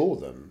explore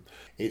them.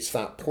 It's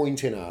that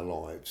point in our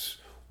lives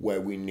where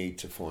we need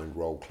to find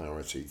role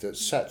clarity that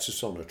sets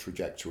us on a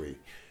trajectory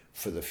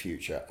for the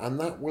future, and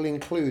that will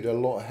include a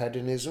lot of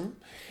hedonism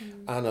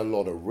and a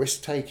lot of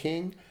risk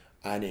taking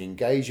and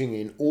engaging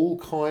in all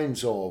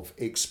kinds of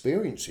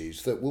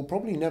experiences that we'll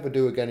probably never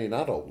do again in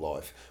adult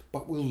life,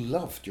 but we'll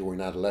love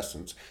during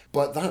adolescence.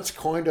 But that's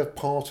kind of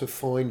part of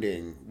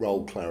finding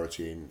role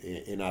clarity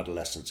in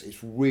adolescence.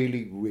 It's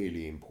really,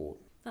 really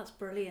important. That's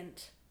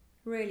brilliant.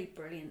 Really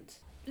brilliant.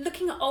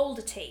 Looking at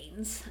older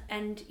teens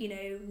and,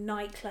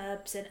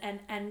 nightclubs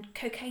and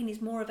cocaine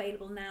is more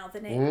available now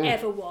than it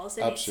ever was.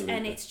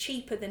 And it's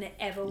cheaper than it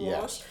ever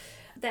was.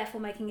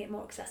 Therefore making it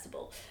more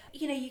accessible.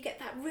 You get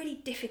that really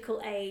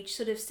difficult age,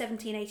 sort of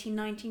 17, 18,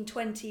 19,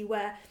 20,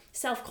 where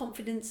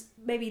self-confidence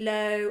may be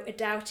low, a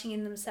doubting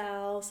in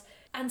themselves,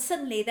 and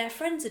suddenly their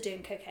friends are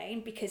doing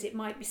cocaine because it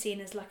might be seen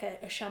as like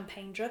a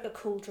champagne drug, a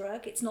cool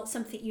drug. It's not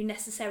something you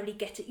necessarily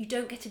you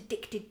don't get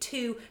addicted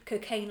to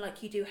cocaine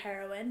like you do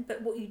heroin,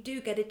 but what you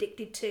do get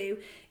addicted to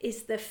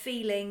is the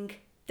feeling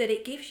that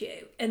it gives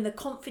you and the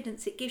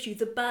confidence it gives you,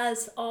 the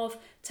buzz of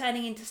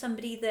turning into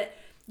somebody that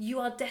you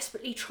are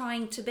desperately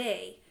trying to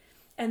be,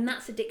 and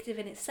that's addictive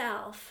in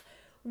itself.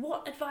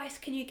 What advice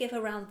can you give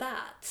around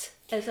that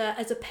as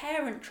a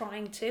parent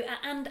trying to,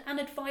 and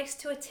advice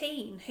to a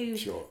teen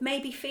who's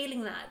maybe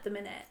feeling that at the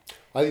minute?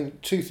 I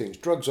think two things.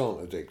 Drugs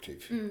aren't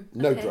addictive.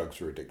 No drugs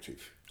are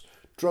addictive.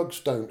 Drugs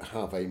don't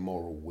have a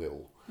moral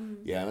will.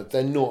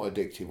 They're not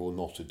addictive or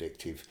not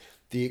addictive.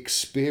 The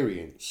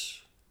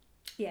experience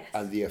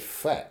and the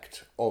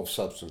effect of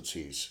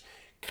substances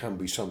can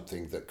be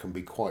something that can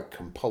be quite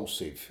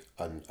compulsive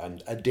and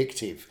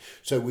addictive.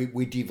 So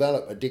we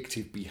develop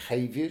addictive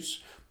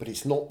behaviours, but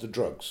it's not the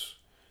drugs,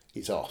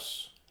 it's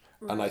us.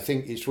 And I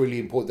think it's really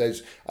important.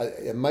 There's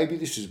maybe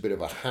this is a bit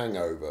of a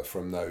hangover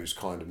from those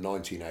kind of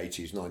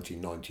 1980s,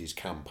 1990s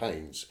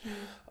campaigns.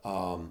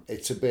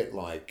 It's a bit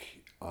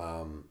like,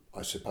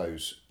 I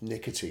suppose,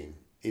 nicotine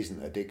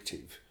isn't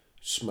addictive.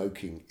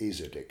 Smoking is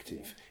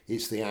addictive.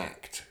 It's the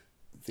act,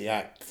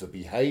 the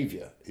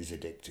behaviour is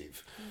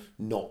addictive,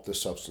 not the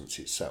substance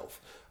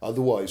itself.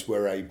 Otherwise,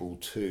 we're able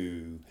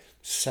to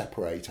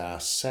separate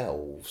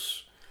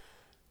ourselves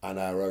and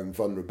our own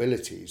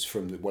vulnerabilities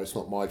from well, it's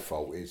not my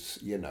fault.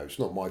 It's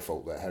not my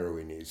fault that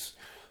heroin is.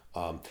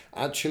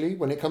 Actually,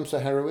 when it comes to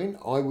heroin,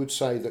 I would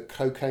say that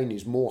cocaine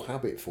is more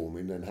habit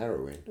forming than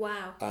heroin.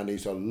 Wow. And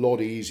is a lot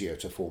easier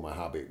to form a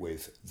habit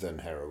with than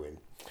heroin.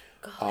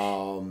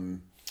 Gosh.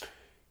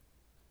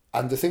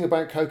 And the thing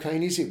about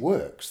cocaine is it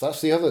works. That's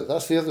the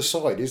other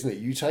side, isn't it?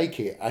 You take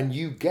it and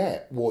you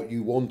get what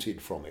you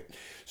wanted from it.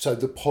 So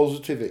the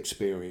positive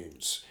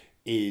experience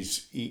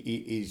is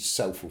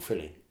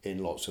self-fulfilling in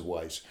lots of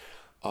ways.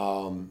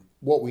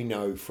 What we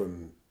know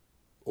from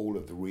all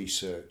of the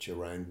research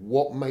around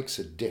what makes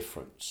a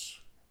difference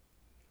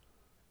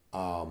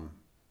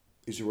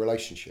is a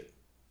relationship.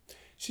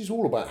 This is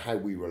all about how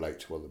we relate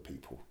to other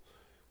people.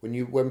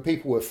 When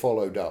people were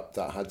followed up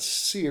that had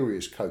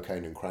serious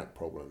cocaine and crack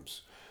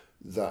problems,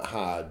 that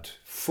had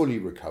fully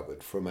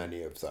recovered from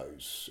any of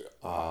those,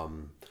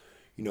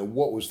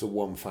 what was the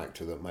one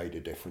factor that made a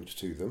difference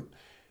to them?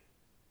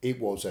 It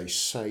was a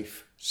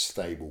safe,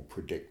 stable,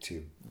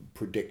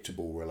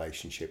 predictable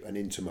relationship, an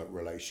intimate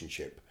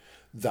relationship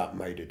that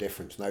made a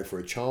difference. Now, for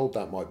a child,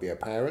 that might be a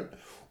parent,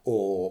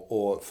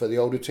 or for the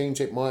older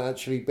teens, it might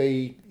actually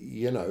be,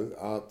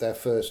 their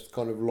first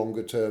kind of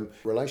longer term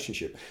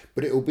relationship.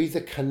 But it will be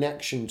the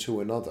connection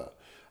to another.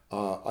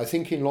 I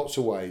think in lots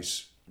of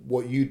ways,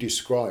 what you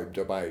described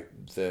about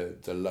the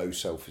low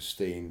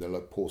self-esteem, the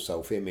poor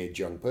self-image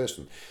young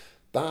person,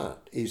 that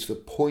is the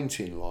point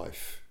in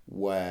life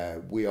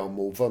where we are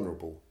more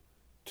vulnerable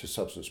to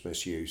substance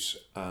misuse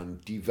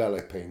and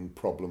developing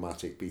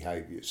problematic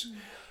behaviours.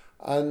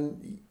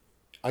 And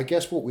I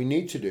guess what we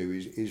need to do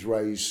is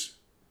raise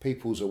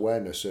people's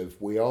awareness of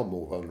we are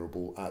more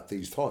vulnerable at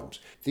these times.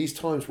 These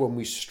times when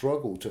we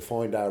struggle to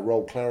find our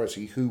role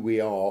clarity, who we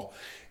are,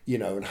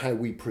 and how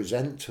we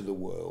present to the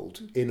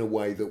world in a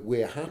way that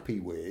we're happy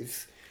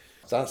with,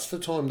 that's the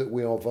time that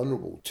we are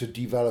vulnerable to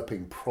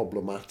developing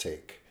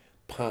problematic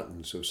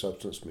patterns of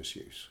substance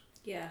misuse.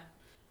 Yeah,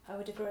 I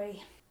would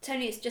agree.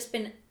 Tony, it's just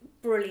been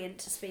brilliant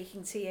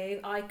speaking to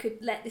you. I could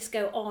let this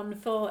go on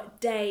for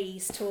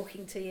days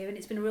talking to you, and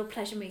it's been a real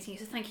pleasure meeting you,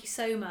 so thank you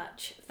so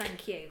much.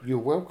 Thank you. You're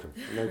welcome,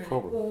 no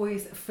problem.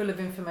 Always full of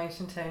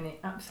information, Tony.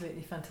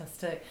 Absolutely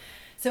fantastic.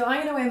 So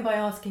I'm going to end by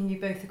asking you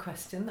both a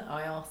question that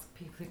I ask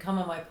people who come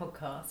on my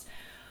podcast.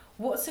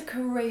 What's a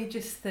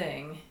courageous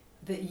thing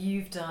that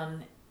you've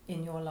done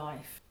in your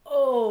life?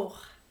 Oh,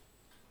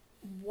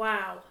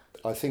 wow.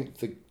 I think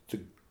the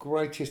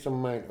greatest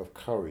amount of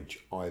courage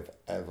I've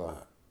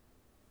ever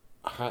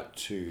had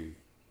to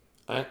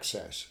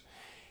access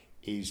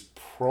is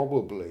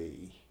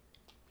probably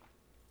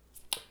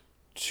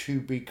to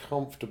be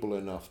comfortable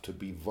enough to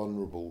be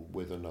vulnerable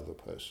with another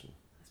person.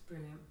 That's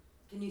brilliant.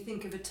 Can you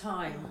think of a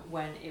time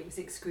when it was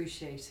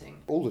excruciating?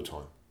 All the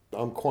time.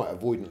 I'm quite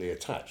avoidantly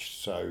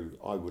attached, so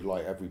I would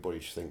like everybody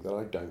to think that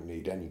I don't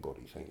need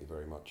anybody, thank you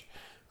very much,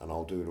 and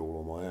I'll do it all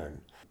on my own.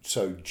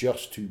 So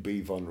just to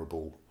be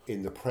vulnerable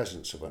in the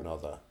presence of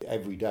another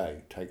every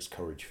day takes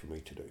courage for me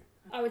to do.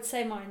 I would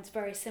say mine's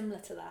very similar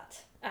to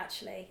that,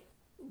 actually,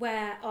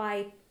 where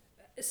I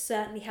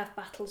certainly have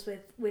battles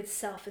with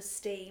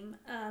self-esteem.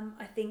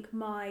 I think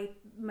my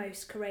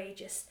most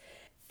courageous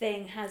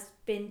thing has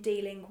been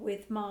dealing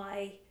with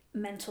my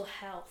mental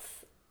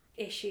health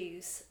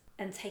issues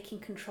and taking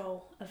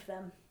control of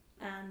them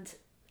and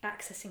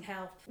accessing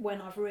help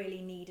when I've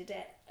really needed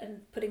it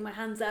and putting my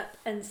hands up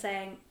and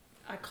saying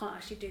I can't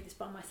actually do this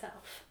by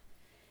myself.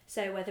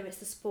 So whether it's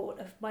the support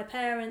of my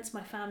parents,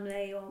 my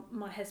family or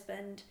my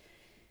husband,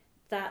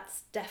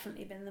 that's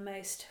definitely been the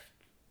most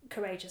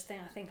courageous thing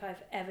I think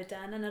I've ever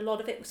done, and a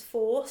lot of it was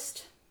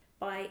forced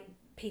by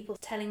people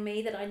telling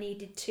me that I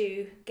needed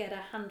to get a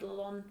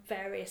handle on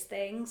various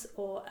things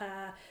or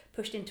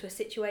pushed into a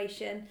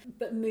situation.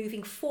 But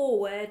moving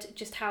forward,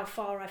 just how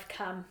far I've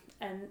come,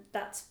 and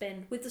that's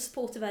been with the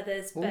support of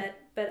others,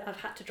 but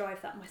I've had to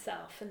drive that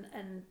myself,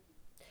 and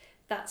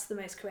that's the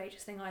most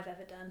courageous thing I've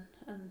ever done,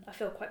 and I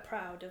feel quite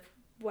proud of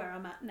where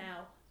I'm at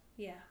now.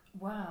 Yeah.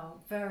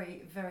 Wow,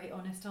 very, very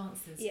honest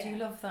answers. Yeah. Do you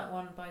love that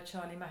one by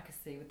Charlie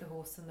Mackesy with the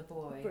horse and the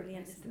boy?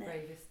 Brilliant, It's isn't the it?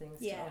 bravest things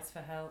Yeah. to ask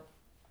for help.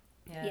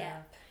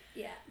 Yeah.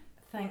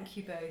 Thank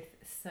you both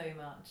so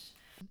much.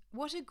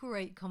 What a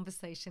great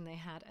conversation they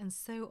had, and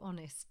so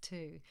honest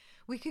too.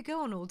 We could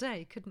go on all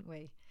day, couldn't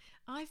we?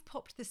 I've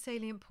popped the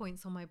salient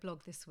points on my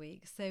blog this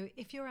week, so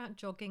if you're out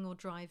jogging or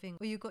driving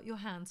or you've got your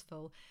hands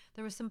full,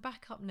 there are some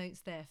backup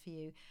notes there for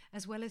you,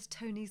 as well as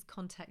Tony's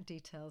contact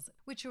details,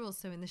 which are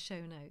also in the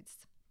show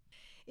notes.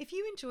 If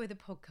you enjoy the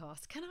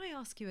podcast, can I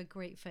ask you a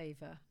great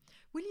favour?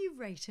 Will you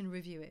rate and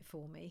review it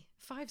for me?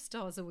 5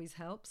 stars always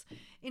helps.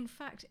 In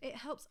fact, it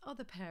helps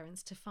other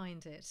parents to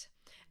find it.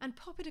 And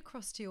pop it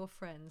across to your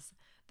friends.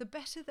 The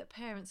better that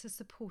parents are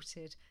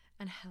supported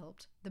and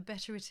helped, the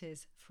better it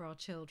is for our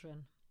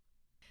children.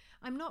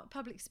 I'm not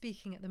public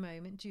speaking at the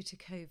moment due to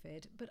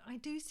COVID, but I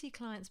do see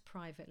clients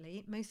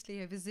privately,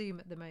 mostly over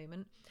Zoom at the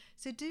moment.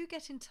 So do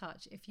get in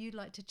touch if you'd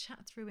like to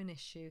chat through an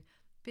issue,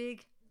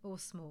 big or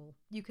small.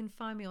 You can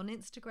find me on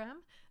Instagram,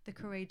 The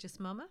Courageous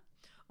Mama,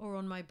 or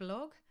on my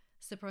blog,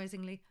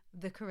 surprisingly,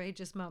 The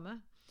Courageous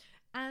Mama,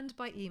 and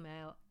by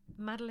email,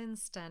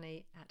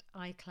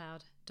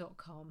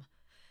 madelinestanney@icloud.com.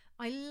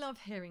 I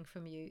love hearing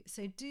from you,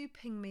 so do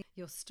ping me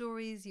your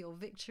stories, your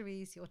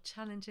victories, your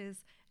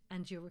challenges,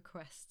 and your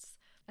requests.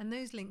 And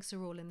those links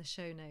are all in the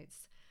show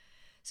notes.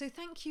 So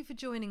thank you for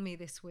joining me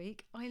this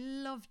week. I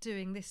love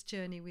doing this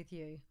journey with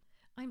you.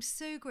 I'm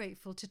so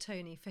grateful to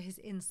Tony for his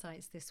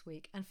insights this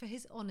week and for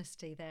his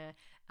honesty there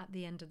at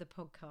the end of the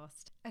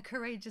podcast. A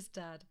courageous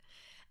dad.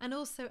 And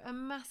also a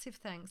massive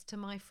thanks to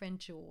my friend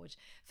George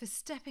for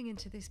stepping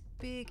into this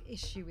big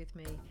issue with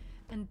me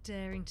and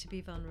daring to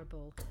be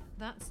vulnerable.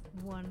 That's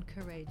one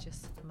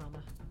courageous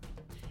mama.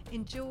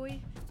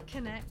 Enjoy,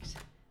 connect,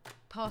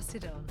 pass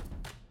it on.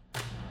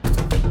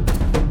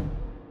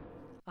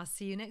 I'll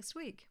see you next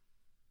week.